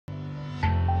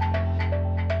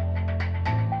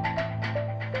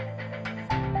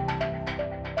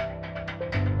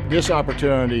This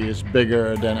opportunity is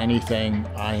bigger than anything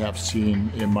I have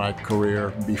seen in my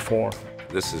career before.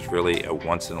 This is really a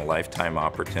once-in-a-lifetime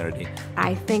opportunity.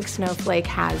 I think Snowflake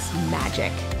has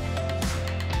magic.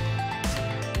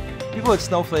 People at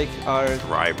Snowflake are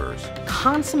Drivers.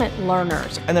 Consummate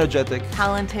learners. energetic.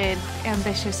 Talented,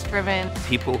 ambitious, driven.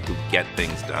 People who get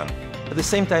things done. At the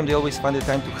same time, they always find the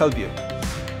time to help you.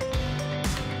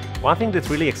 One thing that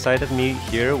really excited me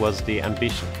here was the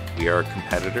ambition. We are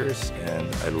competitors,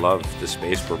 and I love the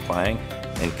space we're playing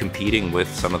and competing with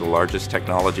some of the largest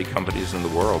technology companies in the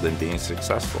world and being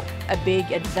successful. A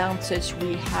big advantage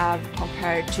we have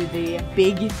compared to the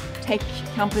big tech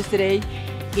companies today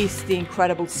is the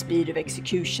incredible speed of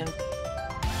execution.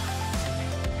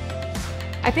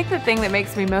 I think the thing that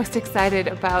makes me most excited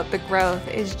about the growth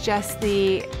is just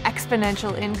the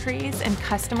exponential increase in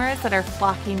customers that are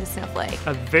flocking to Snowflake.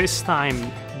 At this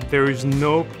time, there is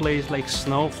no place like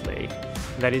Snowflake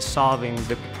that is solving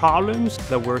the problems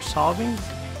that we're solving,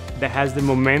 that has the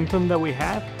momentum that we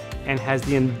have, and has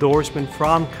the endorsement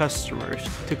from customers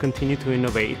to continue to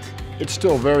innovate. It's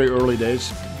still very early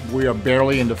days. We are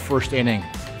barely in the first inning.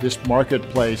 This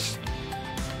marketplace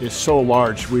is so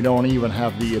large, we don't even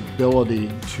have the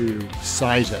ability to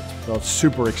size it. So it's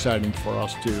super exciting for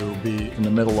us to be in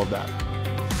the middle of that.